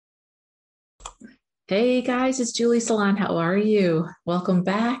Hey guys, it's Julie Salon. How are you? Welcome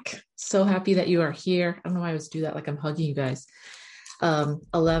back. So happy that you are here. I don't know why I always do that, like I'm hugging you guys.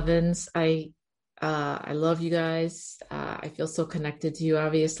 11s, I love you guys. I feel so connected to you,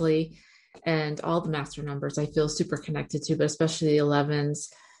 obviously, and all the master numbers I feel super connected to, but especially the 11s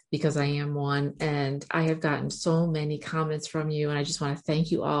because I am one. And I have gotten so many comments from you, and I just want to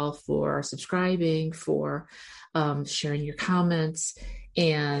thank you all for subscribing, for sharing your comments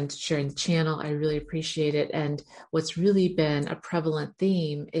and sharing the channel. I really appreciate it. And what's really been a prevalent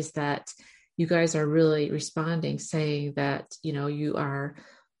theme is that you guys are really responding, saying that, you are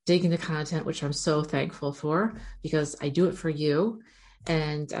digging the content, which I'm so thankful for because I do it for you.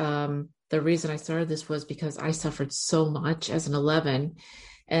 And the reason I started this was because I suffered so much as an 11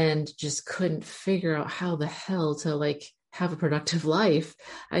 and just couldn't figure out how the hell to like have a productive life.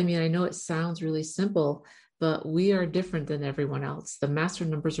 I mean, I know it sounds really simple, but we are different than everyone else. The master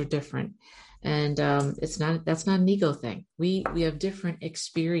numbers are different. And that's not an ego thing. We have different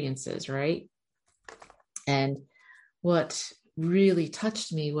experiences, right? And what really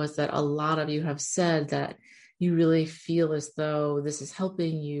touched me was that a lot of you have said that you really feel as though this is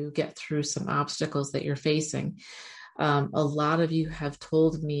helping you get through some obstacles that you're facing. A lot of you have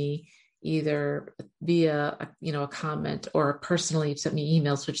told me either via a comment or personally sent me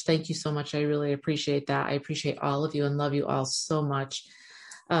emails, which thank you so much. I really appreciate that. I appreciate all of you and love you all so much.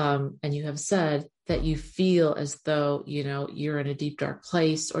 And you have said that you feel as though, you're in a deep, dark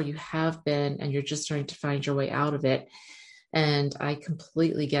place, or you have been, and you're just starting to find your way out of it. And I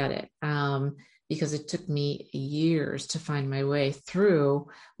completely get it. Because it took me years to find my way through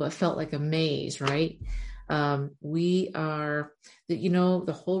what felt like a maze, right? The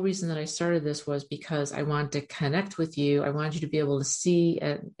whole reason that I started this was because I wanted to connect with you. I wanted you to be able to see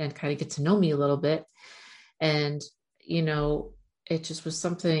and kind of get to know me a little bit. And, it just was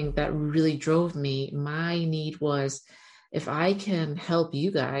something that really drove me. My need was if I can help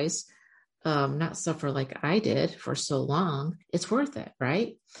you guys not suffer like I did for so long, it's worth it,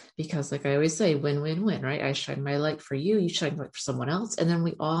 right? Because like I always say, win, win, win, right? I shine my light for you, you shine light for someone else. And then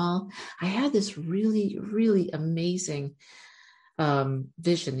I had this really, really amazing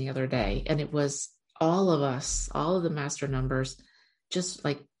vision the other day. And it was all of us, all of the master numbers, just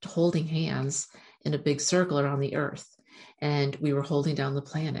like holding hands in a big circle around the earth. And we were holding down the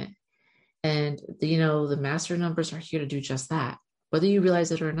planet. And, the master numbers are here to do just that, whether you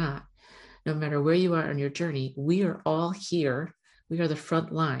realize it or not. No matter where you are on your journey, we are all here. We are the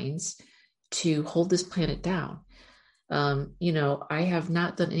front lines to hold this planet down. I have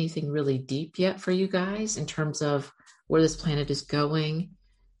not done anything really deep yet for you guys in terms of where this planet is going,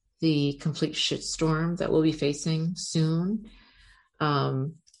 the complete shitstorm that we'll be facing soon.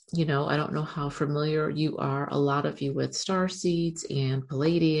 I don't know how familiar you are, a lot of you, with star seeds and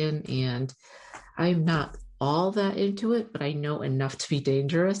Palladian, and I'm not all that into it, but I know enough to be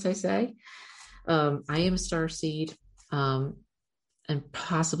dangerous, I say. I am starseed and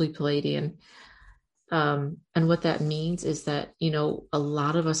possibly Palladian. And what that means is that, a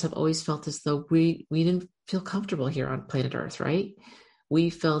lot of us have always felt as though we didn't feel comfortable here on planet Earth, right? We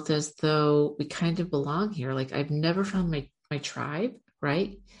felt as though we kind of belong here. Like I've never found my tribe,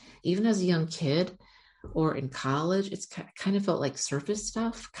 right? Even as a young kid or in college, it's kind of felt like surface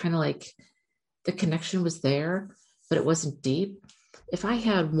stuff, kind of like the connection was there, but it wasn't deep. If I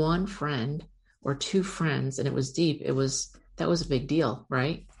had one friend or two friends and it was deep, that was a big deal,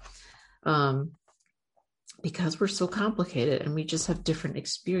 right? Because we're so complicated and we just have different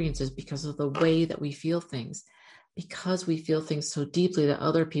experiences because of the way that we feel things, because we feel things so deeply that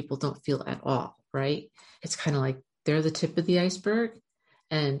other people don't feel at all, right? It's kind of like they're the tip of the iceberg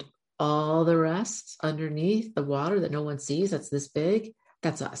and all the rest underneath the water that no one sees, that's this big,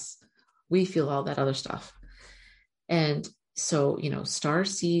 that's us. We feel all that other stuff. And so, star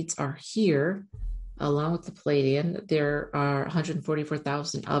seeds are here along with the Palladian. There are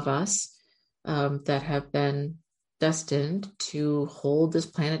 144,000 of us that have been destined to hold this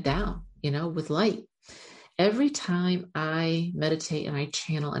planet down, with light. Every time I meditate and I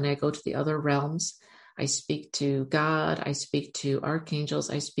channel and I go to the other realms, I speak to God, I speak to archangels,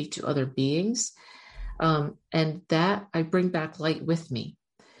 I speak to other beings, and that I bring back light with me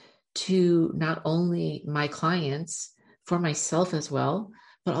to not only my clients, for myself as well,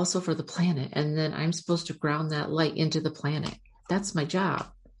 but also for the planet. And then I'm supposed to ground that light into the planet. That's my job.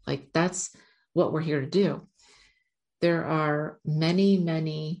 Like that's what we're here to do. There are many,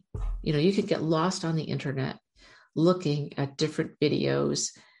 many, you can get lost on the internet looking at different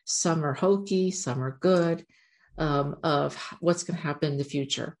videos. Some are hokey, some are good, of what's going to happen in the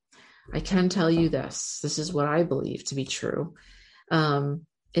future. I can tell you this is what I believe to be true,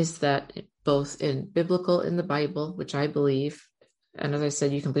 is that both in biblical, in the Bible, which I believe, and as I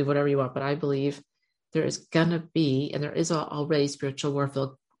said, you can believe whatever you want, but I believe there is going to be, and there is already spiritual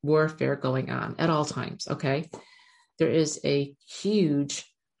warfare going on at all times, okay? There is a huge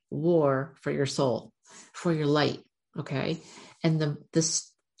war for your soul, for your light, okay? And the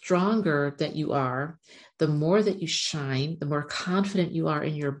stronger that you are, the more that you shine, the more confident you are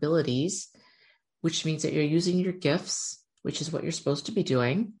in your abilities, which means that you're using your gifts, which is what you're supposed to be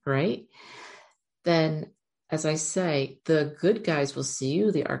doing, right? Then, as I say, the good guys will see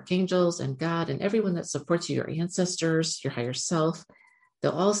you, the archangels and God and everyone that supports you, your ancestors, your higher self,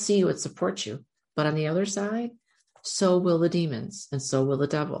 they'll all see you and support you. But on the other side, so will the demons and so will the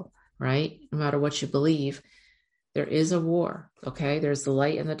devil, right? No matter what you believe, there is a war, okay? There's the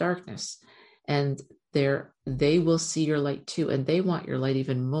light and the darkness. And they will see your light too, and they want your light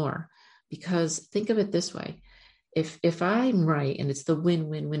even more. Because think of it this way. If I'm right, and it's the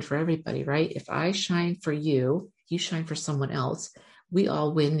win-win-win for everybody, right? If I shine for you, you shine for someone else, we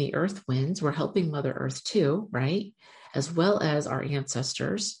all win, the earth wins. We're helping Mother Earth too, right? As well as our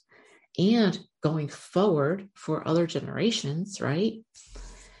ancestors, and going forward for other generations, right?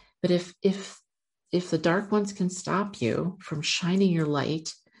 But if the dark ones can stop you from shining your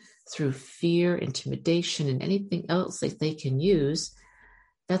light through fear, intimidation, and anything else that they can use,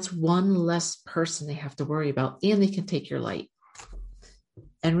 that's one less person they have to worry about, and they can take your light.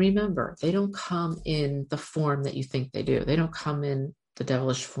 And remember, they don't come in the form that you think they do. They don't come in the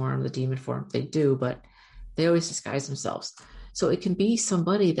devilish form, the demon form. They do, but they always disguise themselves. So it can be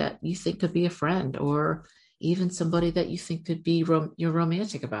somebody that you think could be a friend, or even somebody that you think could be you're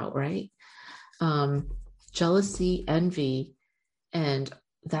romantic about, right? Jealousy, envy, and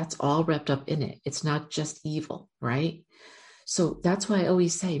that's all wrapped up in it. It's not just evil, right? So that's why I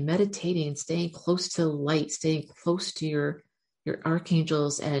always say meditating and staying close to light, staying close to your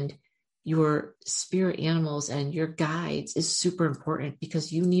archangels and your spirit animals and your guides is super important,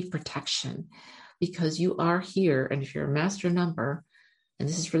 because you need protection, because you are here. And if you're a master number, and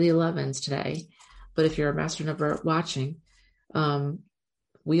this is for the 11s today, but if you're a master number watching,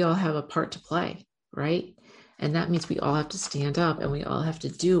 we all have a part to play, right? And that means we all have to stand up and we all have to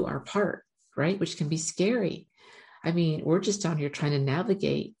do our part, right? Which can be scary. I mean, we're just down here trying to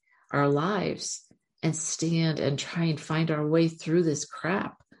navigate our lives and stand and try and find our way through this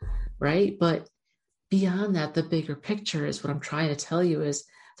crap, right? But beyond that, the bigger picture is what I'm trying to tell you is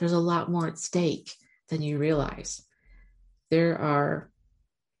there's a lot more at stake than you realize. There are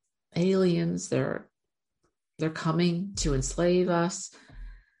aliens, they're coming to enslave us,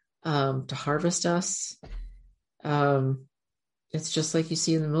 to harvest us. It's just like you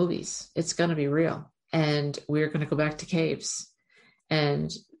see in the movies. It's going to be real. And we're going to go back to caves. And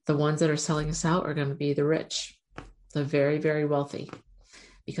the ones that are selling us out are going to be the rich, the very, very wealthy,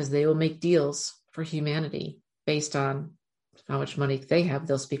 because they will make deals for humanity based on how much money they have.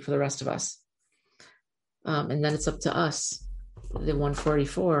 They'll speak for the rest of us. And then it's up to us, the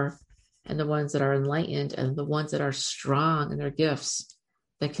 144, and the ones that are enlightened and the ones that are strong in their gifts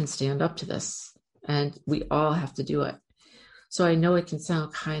that can stand up to this. And we all have to do it. So I know it can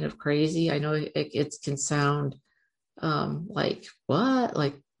sound kind of crazy. I know it can sound like, what?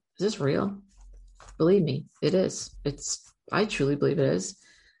 Like, is this real? Believe me, it is. I truly believe it is.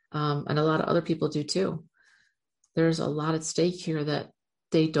 And a lot of other people do too. There's a lot at stake here that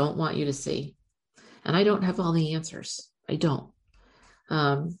they don't want you to see. And I don't have all the answers. I don't.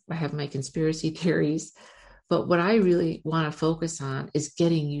 I have my conspiracy theories. But what I really want to focus on is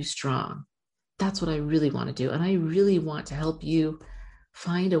getting you strong. That's what I really want to do. And I really want to help you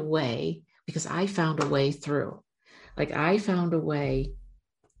find a way, because I found a way through. Like, I found a way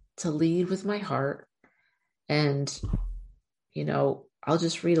to lead with my heart. And, I'll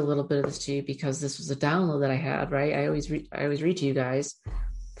just read a little bit of this to you, because this was a download that I had, right? I always read to you guys.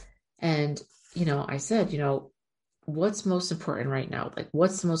 And, I said, what's most important right now? Like,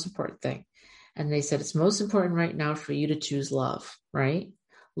 what's the most important thing? And they said, it's most important right now for you to choose love, right?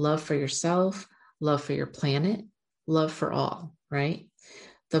 Love for yourself, love for your planet, love for all, right?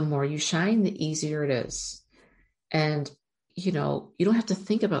 The more you shine, the easier it is. And, you don't have to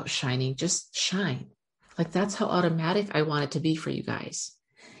think about shining, just shine. Like, that's how automatic I want it to be for you guys.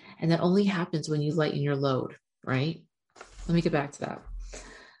 And that only happens when you lighten your load, right? Let me get back to that.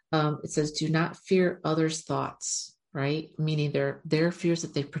 It says, do not fear others' thoughts, right? Meaning their fears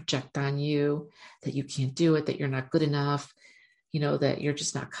that they project on you, that you can't do it, that you're not good enough, that you're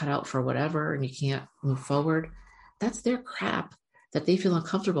just not cut out for whatever and you can't move forward. That's their crap that they feel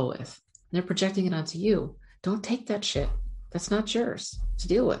uncomfortable with. And they're projecting it onto you. Don't take that shit. That's not yours to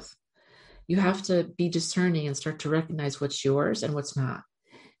deal with. You have to be discerning and start to recognize what's yours and what's not.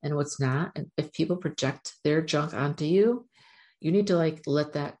 and what's not. And if people project their junk onto you, you need to like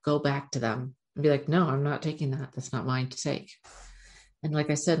let that go back to them and be like, no, I'm not taking that. That's not mine to take. And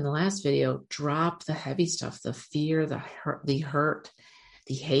like I said in the last video, drop the heavy stuff, the fear, the hurt,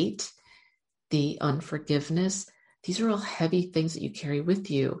 the hate, the unforgiveness. These are all heavy things that you carry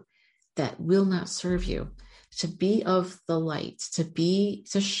with you that will not serve you. To be of the light,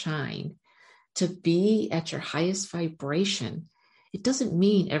 to shine, to be at your highest vibration. It doesn't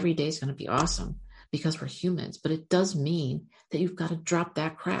mean every day is going to be awesome because we're humans, but it does mean that you've got to drop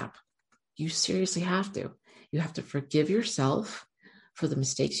that crap. You seriously have to. You have to forgive yourself for the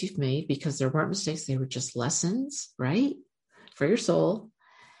mistakes you've made, because there weren't mistakes. They were just lessons, right? For your soul.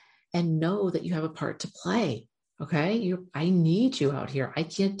 And know that you have a part to play. Okay. I need you out here. I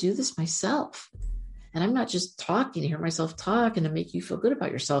can't do this myself. And I'm not just talking to hear myself talk and to make you feel good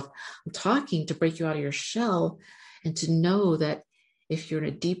about yourself. I'm talking to break you out of your shell and to know that if you're in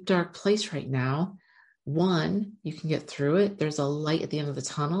a deep, dark place right now, one, you can get through it. There's a light at the end of the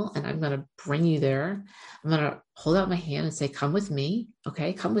tunnel, and I'm going to bring you there. I'm going to hold out my hand and say, come with me.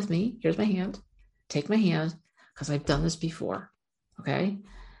 Okay. Come with me. Here's my hand. Take my hand, because I've done this before. Okay.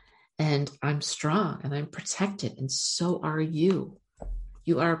 And I'm strong and I'm protected. And so are you.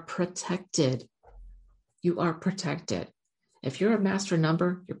 You are protected. You are protected. If you're a master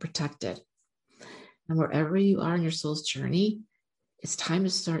number, you're protected. And wherever you are in your soul's journey, it's time to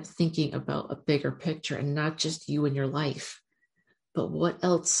start thinking about a bigger picture, and not just you and your life, but what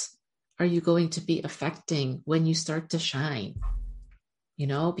else are you going to be affecting when you start to shine?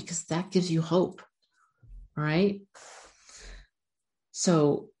 Because that gives you hope. All right.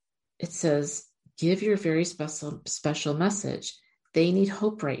 So it says, give your very special message. They need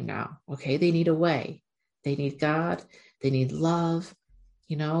hope right now. Okay. They need a way. They need God. They need love.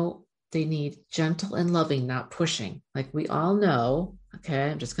 They need gentle and loving, not pushing. Like we all know, okay,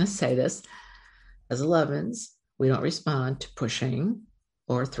 I'm just going to say this, as 11s, we don't respond to pushing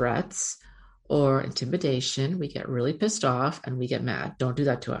or threats or intimidation. We get really pissed off and we get mad. Don't do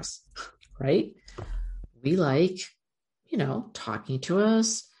that to us, right? We like, talking to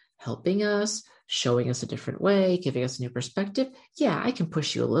us, helping us, showing us a different way, giving us a new perspective. Yeah, I can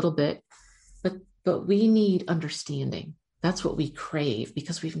push you a little bit, but we need understanding. That's what we crave,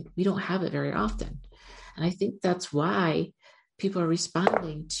 because we don't have it very often. And I think that's why people are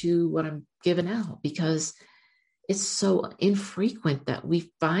responding to what I'm giving out, because it's so infrequent that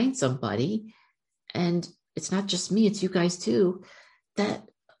we find somebody, and it's not just me, it's you guys too, that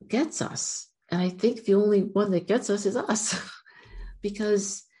gets us. And I think the only one that gets us is us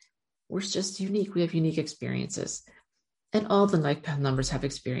because we're just unique. We have unique experiences, and all the life path numbers have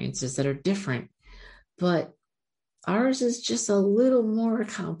experiences that are different, but ours is just a little more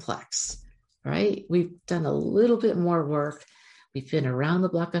complex, right? We've done a little bit more work. We've been around the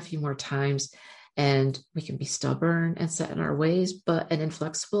block a few more times, and we can be stubborn and set in our ways, and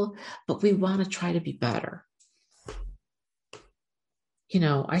inflexible, but we want to try to be better.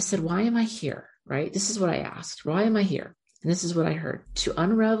 I said, why am I here? Right? This is what I asked. Why am I here? And this is what I heard: to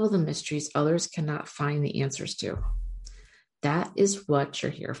unravel the mysteries others cannot find the answers to. That is what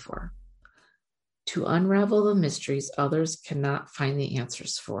you're here for. To unravel the mysteries others cannot find the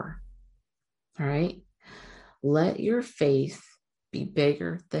answers for. All right? Let your faith be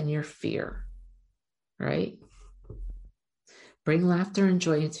bigger than your fear. Right? Bring laughter and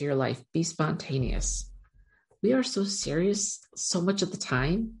joy into your life. Be spontaneous. We are so serious so much of the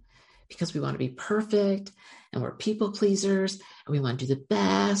time because we want to be perfect, and we're people pleasers, and we want to do the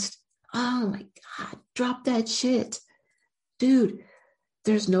best. Oh my God, drop that shit. Dude,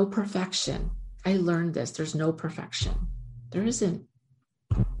 there's no perfection. I learned this. There's no perfection. There isn't.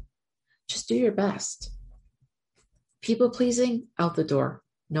 Just do your best. People pleasing, out the door.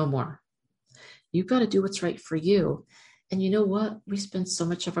 No more. You've got to do what's right for you. And you know what? We spend so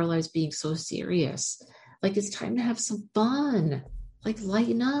much of our lives being so serious. Like, it's time to have some fun. Like,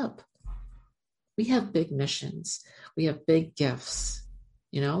 lighten up. We have big missions. We have big gifts.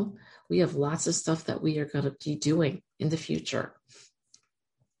 We have lots of stuff that we are going to be doing in the future.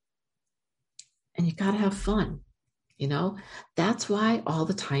 And you got to have fun. That's why all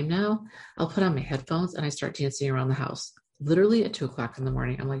the time now, I'll put on my headphones and I start dancing around the house. Literally at 2:00 in the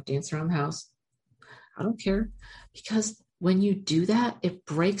morning, I'm like dancing around the house. I don't care, because when you do that, it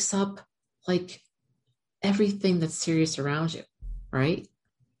breaks up like everything that's serious around you, right?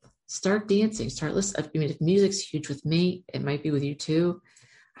 Start dancing, start listening. I mean, if music's huge with me, it might be with you too.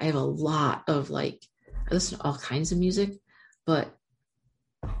 I have a lot of I listen to all kinds of music, but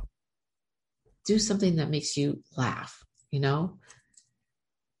do something that makes you laugh,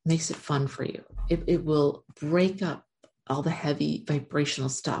 makes it fun for you. It will break up all the heavy vibrational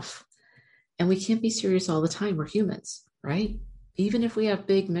stuff. And we can't be serious all the time. We're humans, right? Even if we have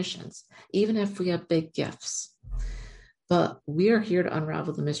big missions, even if we have big gifts. But we are here to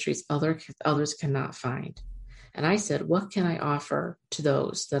unravel the mysteries others cannot find. And I said, what can I offer to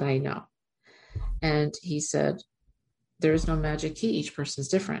those that I know? And he said, there is no magic key. Each person's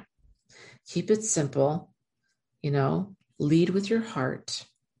different. Keep it simple, lead with your heart.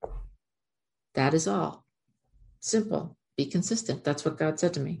 That is all. Simple. Be consistent. That's what God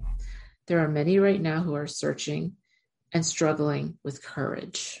said to me. There are many right now who are searching and struggling with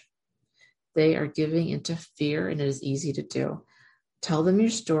courage. They are giving into fear, and it is easy to do. Tell them your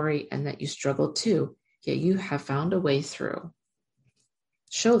story and that you struggle too, yet you have found a way through.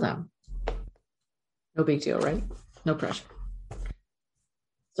 Show them. No big deal, right? No pressure.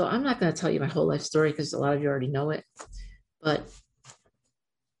 So I'm not going to tell you my whole life story because a lot of you already know it. But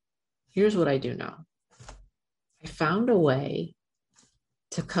here's what I do know. I found a way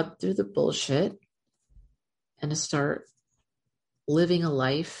to cut through the bullshit and to start living a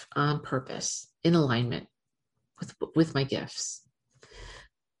life on purpose, in alignment with my gifts.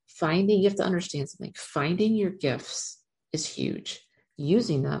 You have to understand something. Finding your gifts is huge.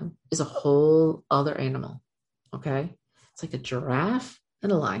 Using them is a whole other animal, okay? It's like a giraffe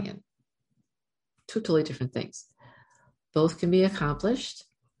and a lion. Two totally different things. Both can be accomplished,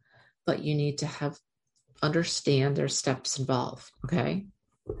 but you need to understand their steps involved, okay?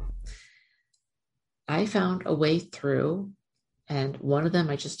 I found a way through, and one of them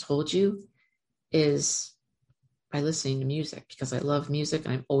I just told you is by listening to music, because I love music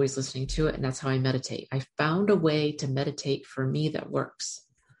and I'm always listening to it, and that's how I meditate. I found a way to meditate for me that works.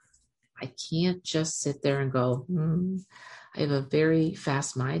 I can't just sit there and go, I have a very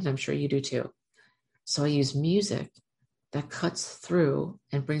fast mind, and I'm sure you do too. So I use music that cuts through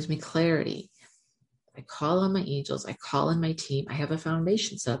and brings me clarity. I call on my angels. I call on my team. I have a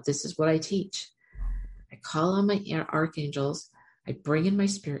foundation set up. This is what I teach. I call on my archangels. I bring in my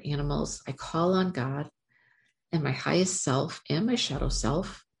spirit animals. I call on God and my highest self and my shadow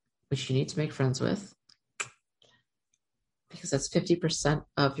self, which you need to make friends with, because that's 50%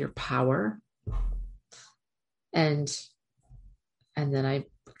 of your power. And then I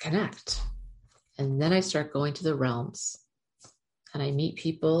connect. And then I start going to the realms. And I meet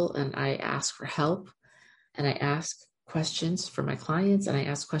people and I ask for help. And I ask questions for my clients, and I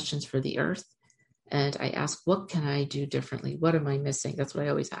ask questions for the earth. And I ask, what can I do differently? What am I missing? That's what I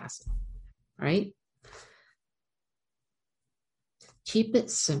always ask, right? Keep it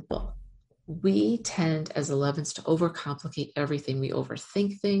simple. We tend as 11s to overcomplicate everything. We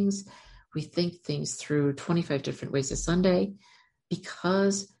overthink things. We think things through 25 different ways a Sunday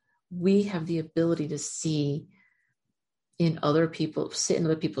because we have the ability to see in other people, sit in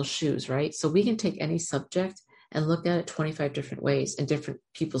other people's shoes, right? So we can take any subject and look at it 25 different ways and different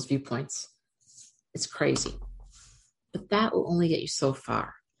people's viewpoints. It's crazy. But that will only get you so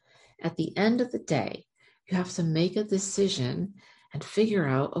far. At the end of the day, you have to make a decision and figure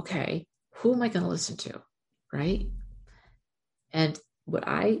out, okay, who am I going to listen to, right? And what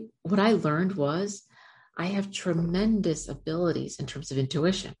I learned was I have tremendous abilities in terms of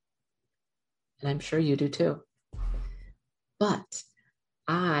intuition. And I'm sure you do too. But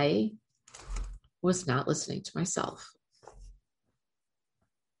I was not listening to myself.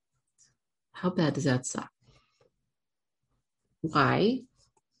 How bad does that suck? Why?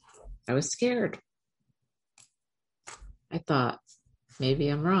 I was scared. I thought, maybe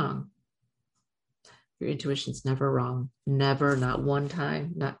I'm wrong. Your intuition's never wrong. Never, not one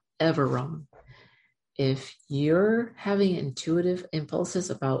time, not ever wrong. If you're having intuitive impulses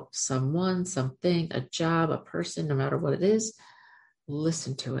about someone, something, a job, a person, no matter what it is,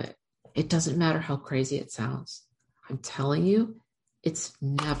 listen to it. It doesn't matter how crazy it sounds. I'm telling you, it's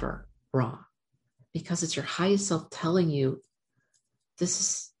never wrong because it's your highest self telling you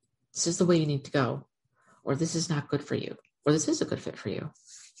this is the way you need to go, or this is not good for you, or this is a good fit for you.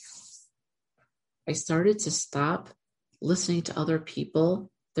 I started to stop listening to other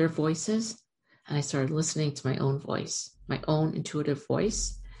people, their voices, and I started listening to my own voice, my own intuitive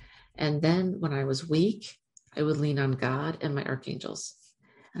voice. And then when I was weak, I would lean on God and my archangels.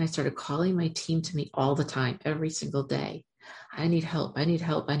 And I started calling my team to me all the time, every single day. I need help. I need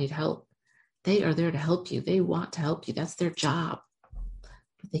help. I need help. They are there to help you. They want to help you. That's their job.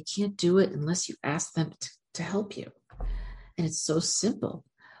 But they can't do it unless you ask them to help you. And it's so simple.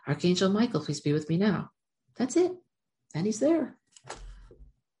 Archangel Michael, please be with me now. That's it. And he's there.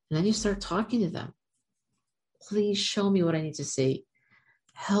 And then you start talking to them. Please show me what I need to see.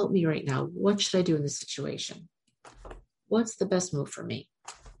 Help me right now. What should I do in this situation? What's the best move for me?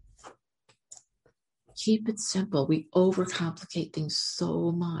 keep it simple. We overcomplicate things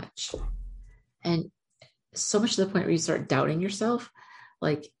so much. And so much to the point where you start doubting yourself.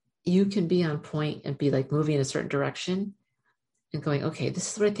 Like you can be on point and be like moving in a certain direction and going, okay,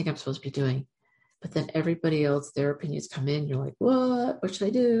 this is what I think I'm supposed to be doing. But then everybody else, their opinions come in. You're like, what? What should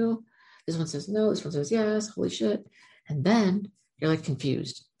I do? This one says no. This one says yes. Holy shit. And then you're like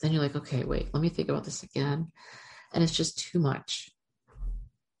confused. Then you're like, okay, wait, let me think about this again. And it's just too much.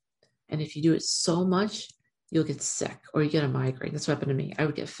 And if you do it so much, you'll get sick or you get a migraine. That's what happened to me. I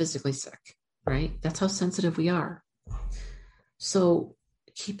would get physically sick, right? That's how sensitive we are. So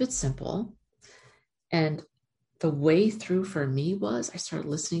keep it simple. And the way through for me was I started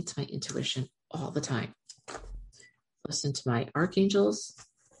listening to my intuition all the time. Listened to my archangels,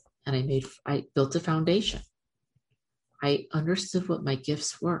 and I built a foundation. I understood what my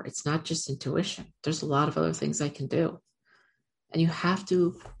gifts were. It's not just intuition. There's a lot of other things I can do. And you have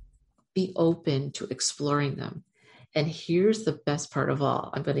to be open to exploring them. And here's the best part of all.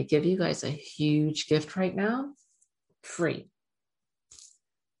 I'm going to give you guys a huge gift right now, free,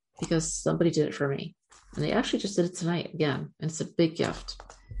 because somebody did it for me. And they actually just did it tonight again. And it's a big gift.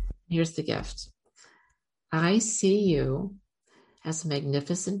 Here's the gift. I see you as a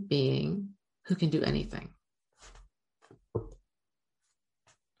magnificent being who can do anything.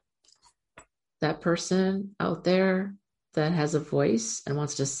 That person out there that has a voice and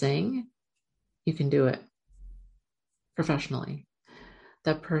wants to sing, you can do it professionally.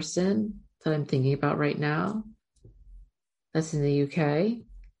 That person that I'm thinking about right now, that's in the UK,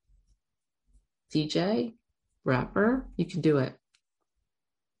 DJ, rapper, you can do it.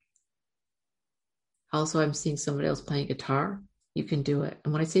 Also, I'm seeing somebody else playing guitar. You can do it.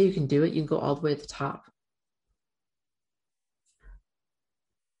 And when I say you can do it, you can go all the way to the top.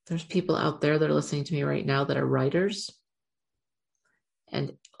 There's people out there that are listening to me right now that are writers.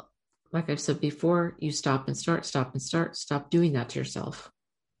 And like I've said before, you stop and start. Stop doing that to yourself.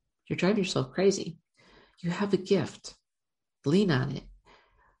 You're driving yourself crazy. You have a gift. Lean on it.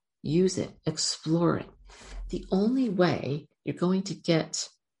 Use it. Explore it. The only way you're going to get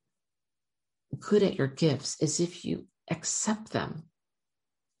good at your gifts is if you accept them.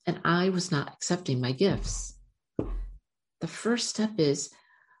 And I was not accepting my gifts. The first step is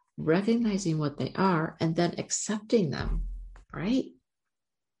recognizing what they are and then accepting them, right?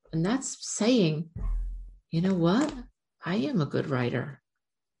 And that's saying, you know what? I am a good writer.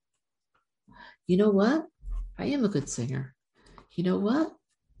 You know what? I am a good singer. You know what?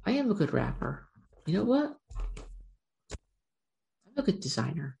 I am a good rapper. You know what? I'm a good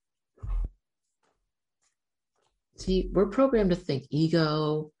designer. See, we're programmed to think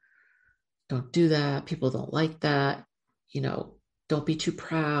ego, don't do that. People don't like that. Don't be too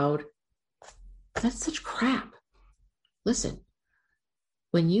proud. That's such crap. Listen,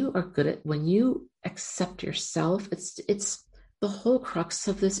 when you accept yourself, it's the whole crux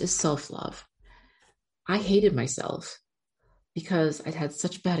of this is self-love. I hated myself because I'd had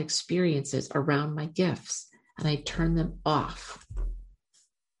such bad experiences around my gifts and I turned them off,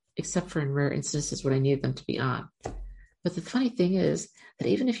 except for in rare instances when I needed them to be on. But the funny thing is that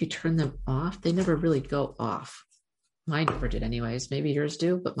even if you turn them off, they never really go off. Mine never did anyways. Maybe yours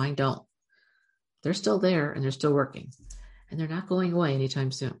do, but mine don't. They're still there and they're still working. And they're not going away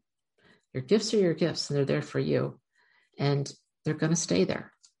anytime soon. Your gifts are your gifts and they're there for you. And they're going to stay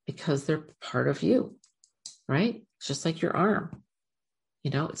there because they're part of you, right? It's just like your arm.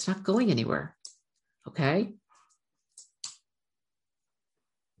 It's not going anywhere. Okay?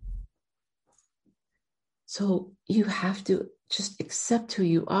 So you have to just accept who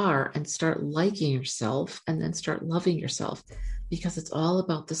you are and start liking yourself and then start loving yourself because it's all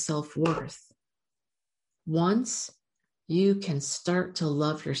about the self-worth. Once you can start to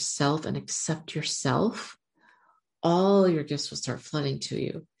love yourself and accept yourself, all your gifts will start flooding to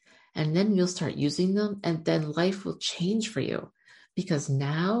you. And then you'll start using them and then life will change for you because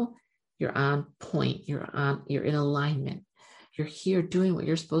now you're on point. You're in alignment. You're here doing what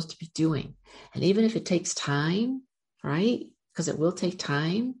you're supposed to be doing. And even if it takes time, right? Because it will take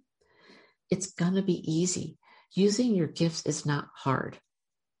time, it's going to be easy. Using your gifts is not hard.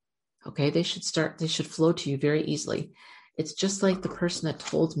 Okay, they should flow to you very easily. It's just like the person that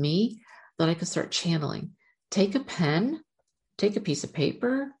told me that I could start channeling. Take a pen, take a piece of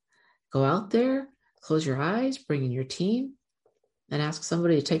paper, go out there, close your eyes, bring in your team, and ask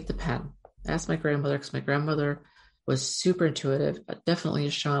somebody to take the pen. Ask my grandmother, because my grandmother was super intuitive, definitely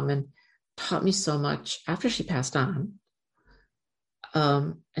a shaman, taught me so much after she passed on.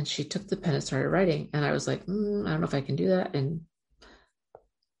 And she took the pen and started writing. And I was like, I don't know if I can do that. And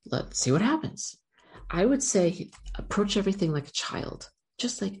let's see what happens. I would say approach everything like a child.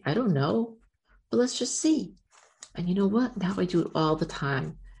 Just like, I don't know. but let's just see. And you know what? Now I do it all the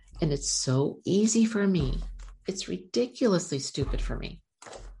time. And it's so easy for me. It's ridiculously stupid for me.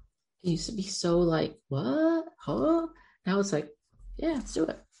 It used to be so like, what? Huh? Now it's like, yeah, let's do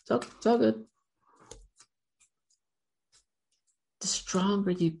it. It's all good. The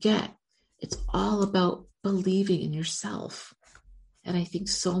stronger you get, it's all about believing in yourself. And I think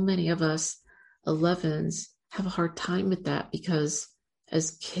so many of us 11s have a hard time with that because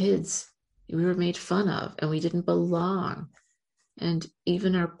as kids, we were made fun of and we didn't belong. And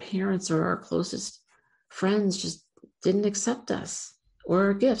even our parents or our closest friends just didn't accept us or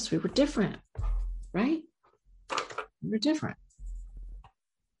our gifts. We were different, right? We were different.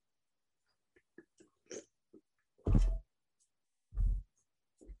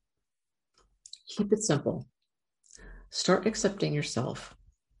 Keep it simple. Start accepting yourself.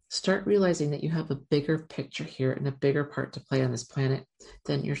 Start realizing that you have a bigger picture here and a bigger part to play on this planet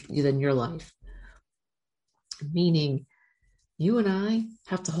than your life. Meaning, you and I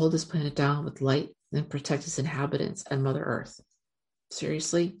have to hold this planet down with light and protect its inhabitants and Mother Earth.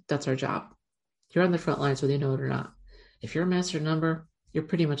 Seriously, that's our job. You're on the front lines whether you know it or not. If you're a master number, you're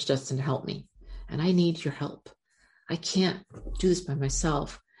pretty much destined to help me. And I need your help. I can't do this by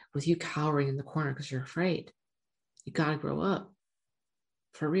myself with you cowering in the corner because you're afraid. You got to grow up.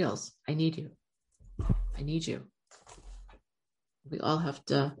 For reals, I need you. I need you. We all have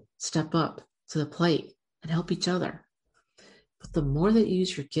to step up to the plate and help each other. But the more that you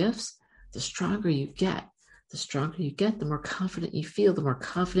use your gifts, the stronger you get. The stronger you get, the more confident you feel. The more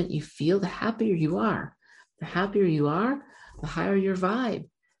confident you feel, the happier you are. The happier you are, the higher your vibe.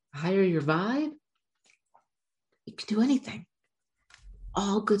 The higher your vibe, you can do anything.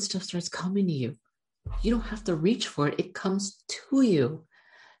 All good stuff starts coming to you. You don't have to reach for it. It comes to you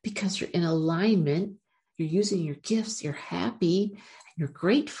because you're in alignment. You're using your gifts. You're happy and you're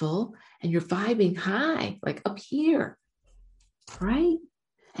grateful and you're vibing high, like up here, right?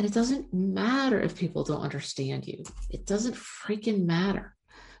 And it doesn't matter if people don't understand you. It doesn't freaking matter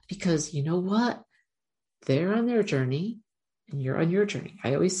because you know what? They're on their journey and you're on your journey.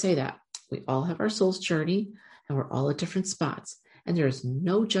 I always say that. We all have our soul's journey and we're all at different spots. And there is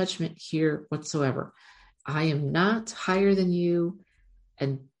no judgment here whatsoever. I am not higher than you,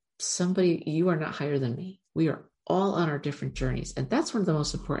 and you are not higher than me. We are all on our different journeys. And that's one of the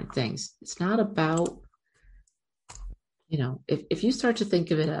most important things. It's not about, if you start to think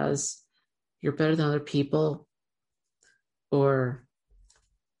of it as you're better than other people or,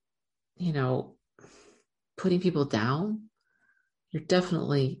 putting people down, you're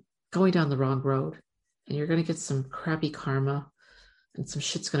definitely going down the wrong road and you're going to get some crappy karma. And some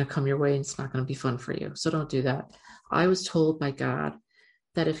shit's going to come your way and it's not going to be fun for you. So don't do that. I was told by God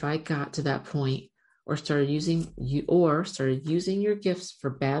that if I got to that point or started using your gifts for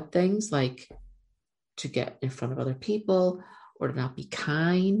bad things, like to get in front of other people or to not be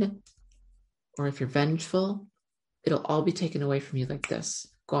kind, or if you're vengeful, it'll all be taken away from you like this,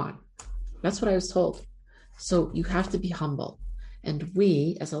 gone. That's what I was told. So you have to be humble. And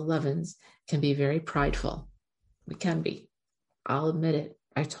we as 11s can be very prideful. We can be. I'll admit it.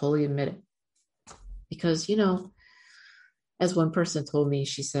 I totally admit it. Because, as one person told me,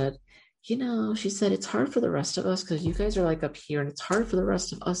 she said, it's hard for the rest of us because you guys are like up here and it's hard for the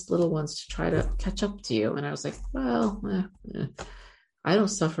rest of us little ones to try to catch up to you. And I was like, well, I don't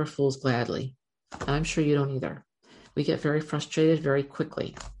suffer fools gladly. And I'm sure you don't either. We get very frustrated very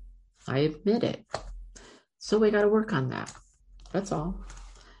quickly. I admit it. So we got to work on that. That's all.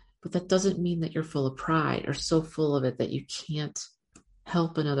 But that doesn't mean that you're full of pride or so full of it that you can't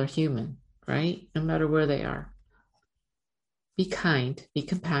help another human, right? No matter where they are. Be kind, be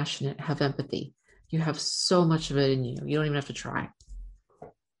compassionate, have empathy. You have so much of it in you. You don't even have to try.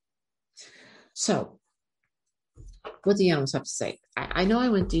 So, what do the animals have to say? I know I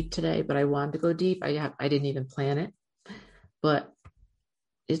went deep today, but I wanted to go deep. I didn't even plan it. But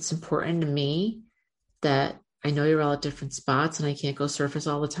it's important to me that I know you're all at different spots and I can't go surface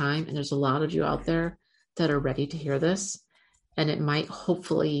all the time. And there's a lot of you out there that are ready to hear this. And it might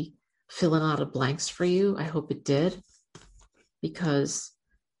hopefully fill in a lot of blanks for you. I hope it did. Because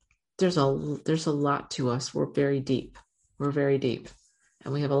there's a lot to us. We're very deep. We're very deep.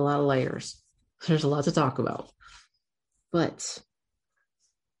 And we have a lot of layers. There's a lot to talk about. But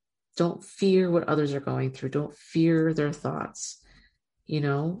don't fear what others are going through. Don't fear their thoughts.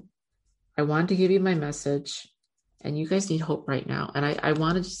 I wanted to give you my message. And you guys need hope right now. And I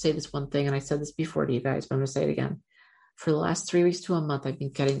wanted to say this one thing, and I said this before to you guys, but I'm going to say it again. For the last 3 weeks to a month, I've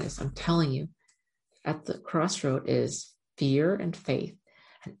been getting this. I'm telling you, at the crossroad is fear and faith.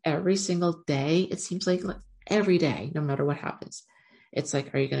 And every single day, it seems like every day, no matter what happens, it's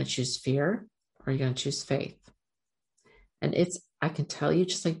like, are you going to choose fear or are you going to choose faith? And I can tell you,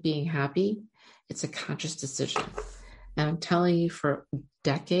 just like being happy, it's a conscious decision. And I'm telling you, for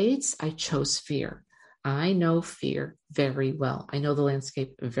decades, I chose fear. I know fear very well. I know the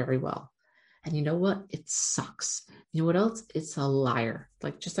landscape very well. And you know what? It sucks. You know what else? It's a liar.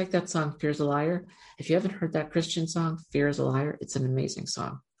 Just like that song, Fear is a Liar. If you haven't heard that Christian song, Fear is a Liar, it's an amazing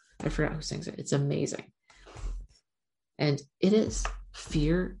song. I forgot who sings it. It's amazing. And it is.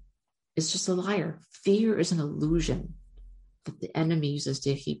 Fear is just a liar. Fear is an illusion that the enemy uses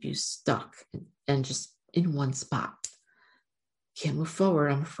to keep you stuck and just in one spot. Can't move forward,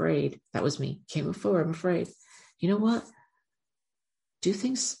 I'm afraid. That was me. Can't move forward, I'm afraid. You know what? Do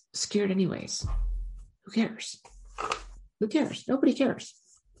things scared anyways. Who cares? Who cares? Nobody cares.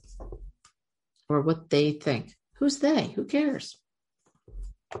 Or what they think. Who's they? Who cares?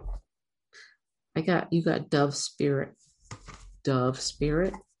 You got dove spirit. Dove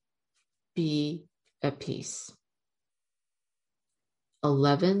spirit. Be at peace.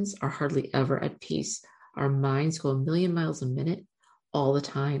 11s are hardly ever at peace. Our minds go a million miles a minute all the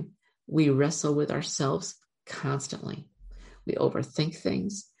time. We wrestle with ourselves constantly. We overthink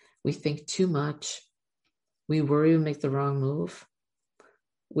things. We think too much. We worry we make the wrong move.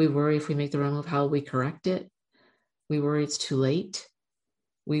 We worry if we make the wrong move, how will we correct it? We worry it's too late.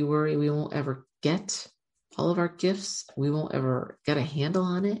 We worry we won't ever get all of our gifts. We won't ever get a handle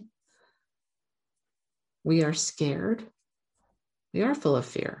on it. We are scared. We are full of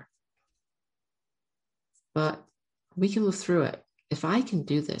fear. But we can move through it. If I can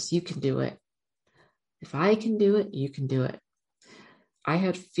do this, you can do it. If I can do it, you can do it. I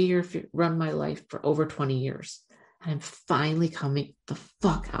had fear run my life for over 20 years. And I'm finally coming the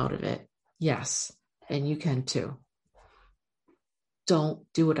fuck out of it. Yes. And you can too. Don't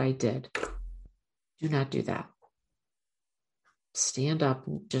do what I did. Do not do that. Stand up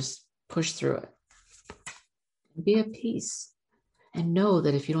and just push through it. Be at peace. And know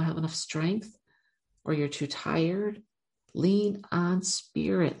that if you don't have enough strength or you're too tired, lean on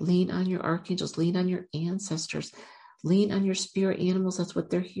spirit. Lean on your archangels. Lean on your ancestors. Lean on your spirit animals. That's what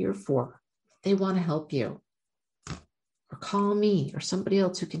they're here for. They want to help you. Or call me or somebody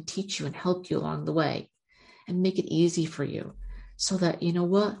else who can teach you and help you along the way and make it easy for you so that, you know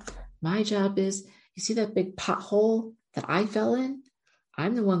what? My job is, you see that big pothole that I fell in?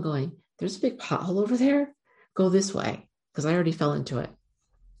 I'm the one going, there's a big pothole over there. Go this way because I already fell into it.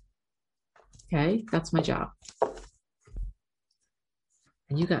 Okay, that's my job.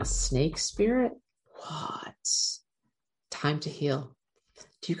 And you got snake spirit? What? Time to heal.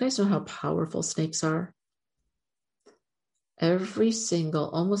 Do you guys know how powerful snakes are? Every single,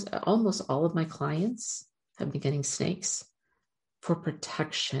 almost all of my clients have been getting snakes for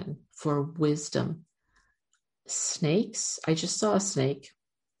protection, for wisdom. Snakes, I just saw a snake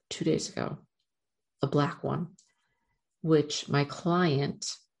 2 days ago, a black one, which my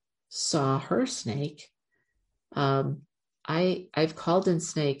client saw her snake. I've called in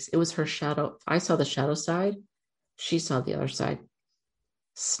snakes. It was her shadow. I saw the shadow side. She saw the other side.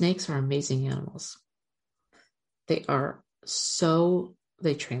 Snakes are amazing animals. They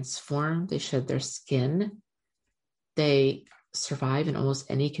transform, they shed their skin. They survive in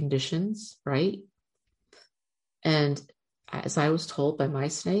almost any conditions, right? And as I was told by my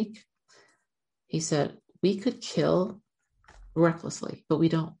snake, he said, we could kill recklessly, but we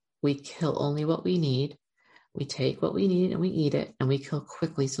don't. We kill only what we need. We take what we need and we eat it, and we kill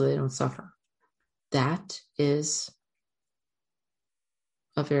quickly so they don't suffer. That is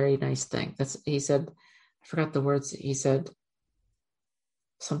a very nice thing. He said, I forgot the words. He said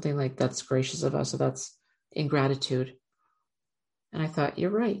something like, that's gracious of us. So that's ingratitude. And I thought, you're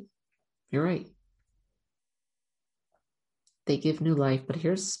right. You're right. They give new life, but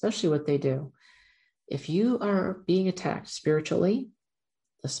here's especially what they do. If you are being attacked spiritually,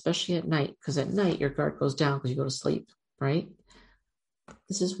 especially at night, because at night your guard goes down because you go to sleep, right?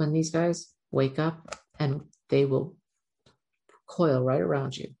 This is when these guys wake up and they will coil right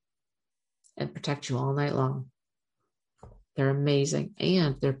around you and protect you all night long. They're amazing,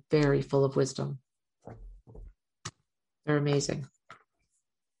 and they're very full of wisdom. They're amazing.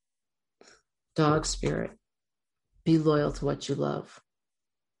 Dog spirit. Be loyal to what you love,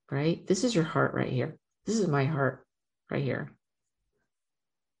 right? This is your heart right here. This is my heart right here.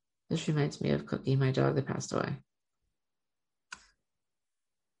 This reminds me of Cookie, my dog that passed away.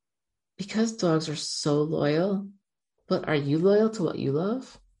 Because dogs are so loyal, but are you loyal to what you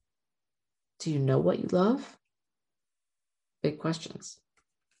love? Do you know what you love? Big questions.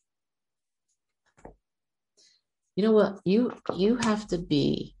 You know what? You have to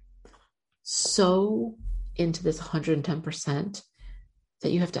be so into this 110%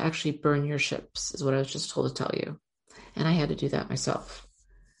 that you have to actually burn your ships, is what I was just told to tell you. And I had to do that myself.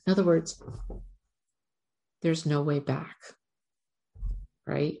 In other words, there's no way back,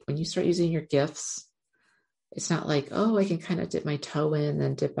 right? When you start using your gifts, it's not like, oh, I can kind of dip my toe in and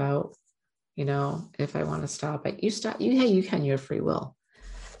then dip out. If I want to stop, you stop. You can. You have free will.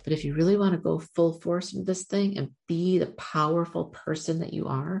 But if you really want to go full force into this thing and be the powerful person that you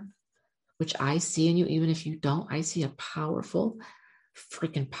are, which I see in you, even if you don't, I see a powerful,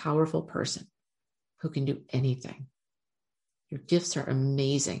 freaking powerful person who can do anything. Your gifts are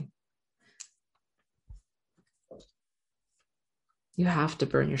amazing. You have to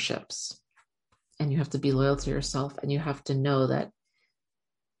burn your ships, and you have to be loyal to yourself, and you have to know that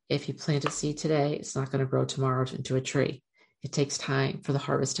if you plant a seed today, it's not going to grow tomorrow into a tree. It takes time for the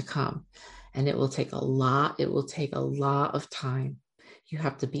harvest to come, and it will take a lot. It will take a lot of time. You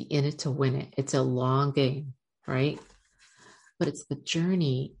have to be in it to win it. It's a long game, right? But it's the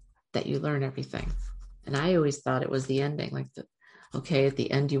journey that you learn everything. And I always thought it was the ending, like okay, at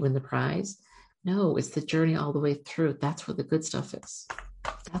the end you win the prize. No, it's the journey all the way through. That's where the good stuff is.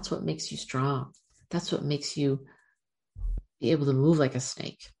 That's what makes you strong. That's what makes you be able to move like a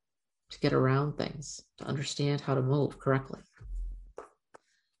snake, to get around things, to understand how to move correctly.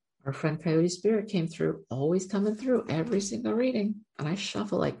 Our friend Coyote Spirit came through, always coming through every single reading, and I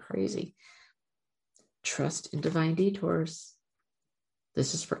shuffle like crazy. Trust in divine detours.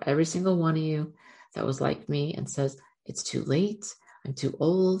 This is for every single one of you that was like me and says, it's too late, I'm too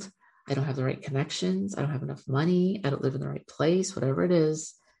old, I don't have the right connections, I don't have enough money, I don't live in the right place, whatever it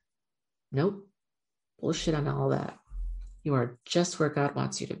is. Nope. Bullshit on all that. You are just where God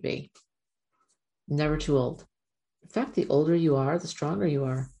wants you to be. Never too old. In fact, the older you are, the stronger you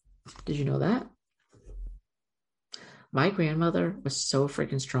are. Did you know that? My grandmother was so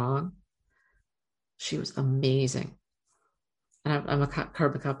freaking strong. She was amazing. And I'm a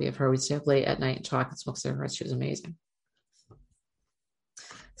carbon copy of her. We'd stay up late at night and talk and smoke cigarettes. She was amazing.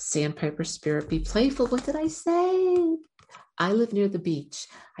 Sandpiper Spirit, be playful. What did I say? I live near the beach.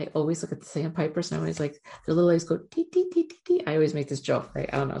 I always look at the sandpipers and I always like, their little eyes go, tee, tee, tee, tee, tee. I always make this joke, right?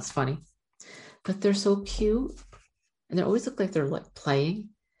 I don't know. It's funny. But they're so cute. And they always look like they're like playing.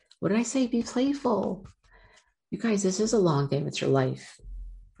 What did I say? Be playful. You guys, this is a long game. It's your life,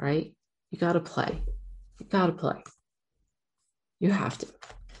 right? You got to play. You got to play. You have to.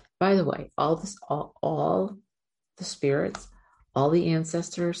 By the way, all the spirits, all the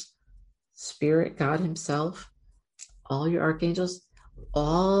ancestors, Spirit, God himself, all your archangels,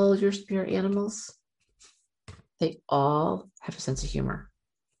 all your spirit animals, they all have a sense of humor.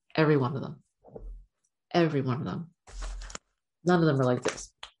 Every one of them. Every one of them. None of them are like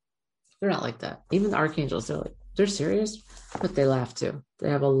this. They're not like that. Even the archangels, they're serious, but they laugh too. They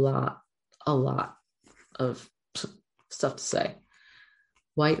have a lot of stuff to say.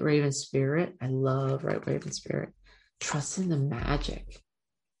 White Raven Spirit. I love White Raven Spirit. Trust in the magic.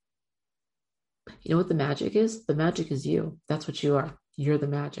 You know what the magic is? The magic is you. That's what you are. You're the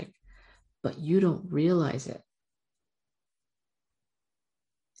magic. But you don't realize it.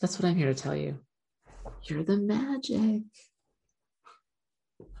 That's what I'm here to tell you. You're the magic.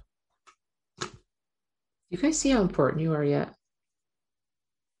 You guys see how important you are yet?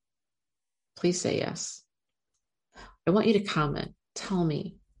 Please say yes. I want you to comment. Tell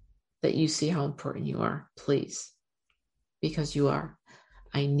me that you see how important you are, please. Because you are.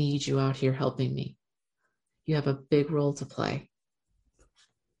 I need you out here helping me. You have a big role to play.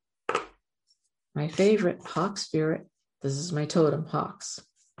 My favorite, Hawk Spirit. This is my totem, hawks.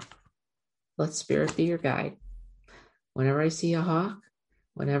 Let Spirit be your guide. Whenever I see a hawk,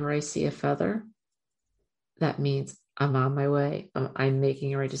 whenever I see a feather, that means I'm on my way. I'm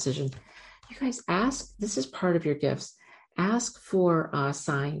making a right decision. You guys ask, this is part of your gifts. Ask for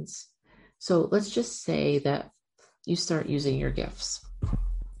signs. So let's just say that you start using your gifts.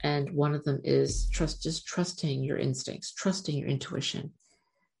 And one of them is trusting your instincts, trusting your intuition.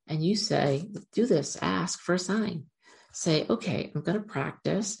 And you say, do this, ask for a sign. Say, okay, I'm going to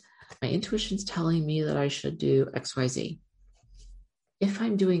practice. My intuition's telling me that I should do XYZ. If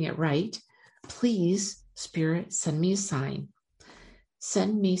I'm doing it right, please, Spirit, send me a sign.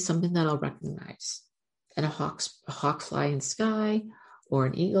 Send me something that I'll recognize. And a hawk fly in the sky, or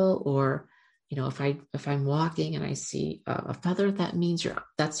an eagle, or if I'm walking and I see a feather, that means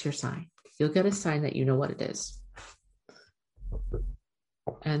that's your sign. You'll get a sign that you know what it is.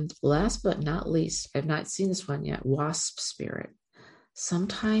 And last but not least, I've not seen this one yet, Wasp Spirit.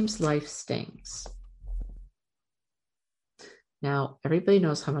 Sometimes life stings. Now, everybody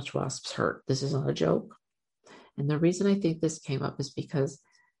knows how much wasps hurt. This is not a joke. And the reason I think this came up is because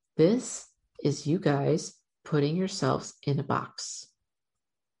this is you guys putting yourselves in a box.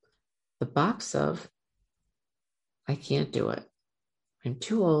 the box of, I can't do it. I'm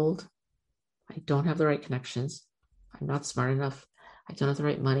too old. I don't have the right connections. I'm not smart enough. I don't have the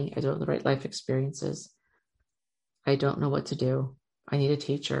right money. I don't have the right life experiences. I don't know what to do. I need a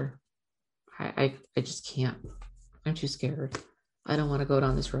teacher. I just can't. I'm too scared. I don't want to go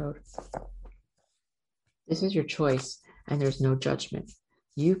down this road. This is your choice, and there's no judgment.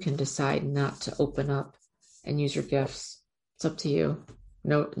 You can decide not to open up and use your gifts. It's up to you.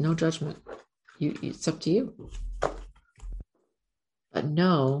 No judgment. It's up to you. But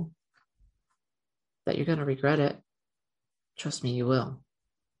know that you're going to regret it. Trust me, you will.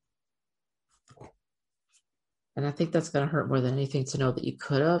 And I think that's going to hurt more than anything to know that you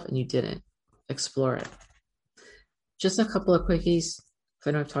could have and you didn't. Explore it. Just a couple of quickies.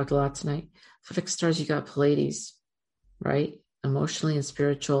 I know I've talked a lot tonight. For fixed stars, you got Pleiades, right? Emotionally and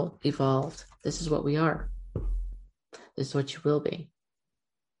spiritual, evolved. This is what we are. This is what you will be.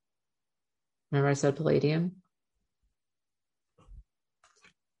 Remember I said Palladium?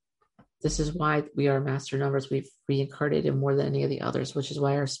 This is why we are master numbers. We've reincarnated more than any of the others, which is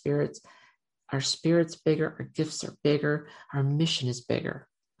why our spirit's bigger, our gifts are bigger, our mission is bigger,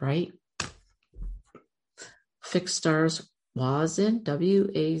 right? Fixed stars, Wazn,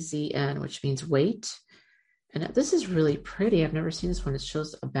 W-A-Z-N, which means wait. And this is really pretty. I've never seen this one. It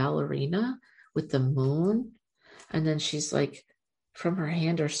shows a ballerina with the moon. And then she's like, from her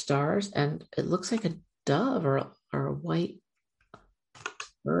hand are stars. And it looks like a dove or a white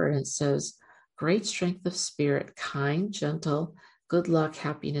bird. And it says, great strength of spirit, kind, gentle, good luck,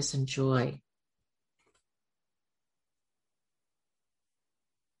 happiness, and joy.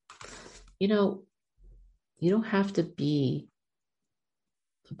 You know, you don't have to be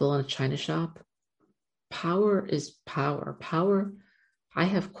the bull in a china shop. Power is power. Power, I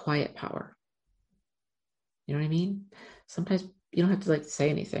have quiet power. You know what I mean? Sometimes you don't have to say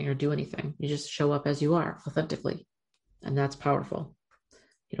anything or do anything. You just show up as you are, authentically. And that's powerful.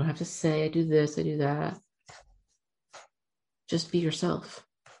 You don't have to say, I do this, I do that. Just be yourself.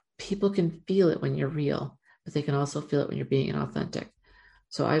 People can feel it when you're real, but they can also feel it when you're being inauthentic.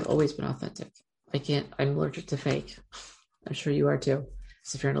 So I've always been authentic. I'm allergic to fake. I'm sure you are too.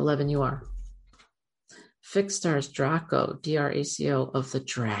 So if you're an 11, you are. Fixed stars, Draco, D-R-A-C-O, of the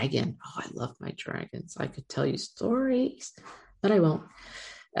dragon. Oh, I love my dragons. I could tell you stories, but I won't.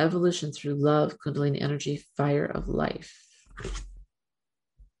 Evolution through love, Kundalini energy, fire of life.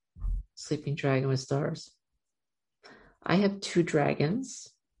 Sleeping dragon with stars. I have 2 dragons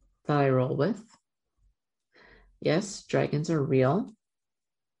that I roll with. Yes, dragons are real.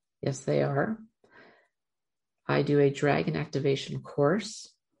 Yes, they are. I do a dragon activation course.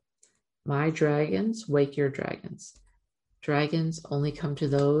 My dragons wake your dragons. Dragons only come to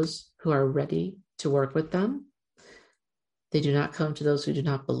those who are ready to work with them. They do not come to those who do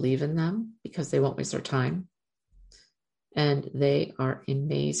not believe in them because they won't waste their time. And they are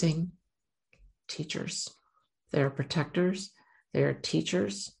amazing teachers. They are protectors. They are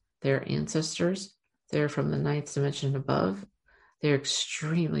teachers. They are ancestors. They are from the 9th dimension and above. They are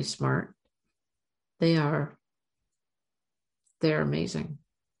extremely smart. They're amazing.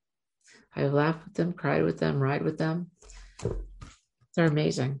 I laughed with them, cried with them, ride with them. They're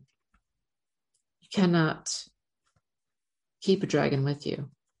amazing. You cannot keep a dragon with you.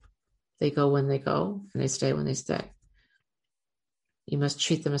 They go when they go, and they stay when they stay. You must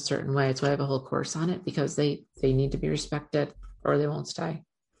treat them a certain way. That's why I have a whole course on it, because they need to be respected or they won't stay.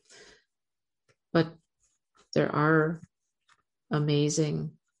 But there are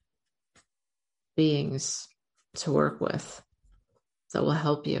amazing beings to work with that will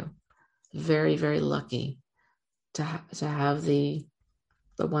help you. Very, very lucky to have the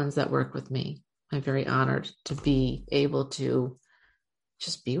ones that work with me. I'm very honored to be able to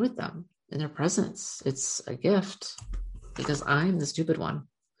just be with them in their presence. It's a gift because I'm the stupid one.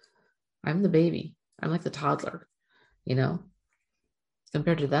 I'm the baby. I'm like the toddler,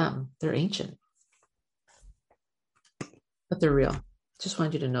 compared to them. They're ancient, but they're real. Just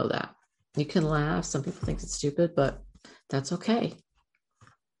wanted you to know that. You can laugh. Some people think it's stupid, but that's okay.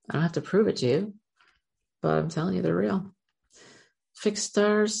 I don't have to prove it to you, but I'm telling you they're real. Fixed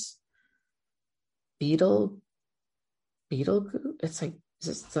stars, beetle, it's like,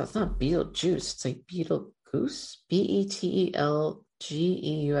 that's not Beetlejuice. It's like Beetle Goose, Betelgeuse.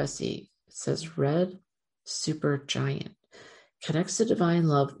 It says red super giant. Connects to divine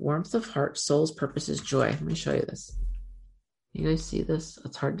love, warmth of heart, soul's purposes, joy. Let me show you this. You guys see this?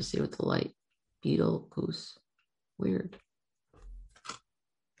 It's hard to see with the light. Beetle Goose. Weird.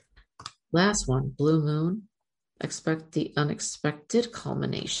 Last one, blue moon. Expect the unexpected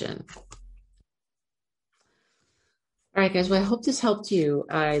culmination. All All right, guys. Well, I hope this helped you.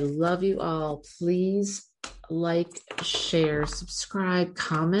 I love you all. Please like, share, subscribe,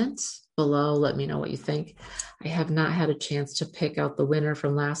 comment below. Let me know what you think. I have not had a chance to pick out the winner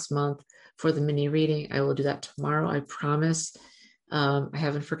from last month for the mini reading. I will do that tomorrow. I promise. I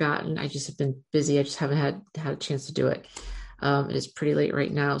haven't forgotten. I just have been busy. I just haven't had a chance to do it. It is pretty late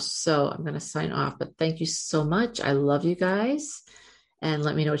right now, so I'm going to sign off. But thank you so much. I love you guys. And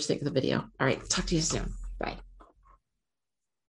let me know what you think of the video. All right. Talk to you soon.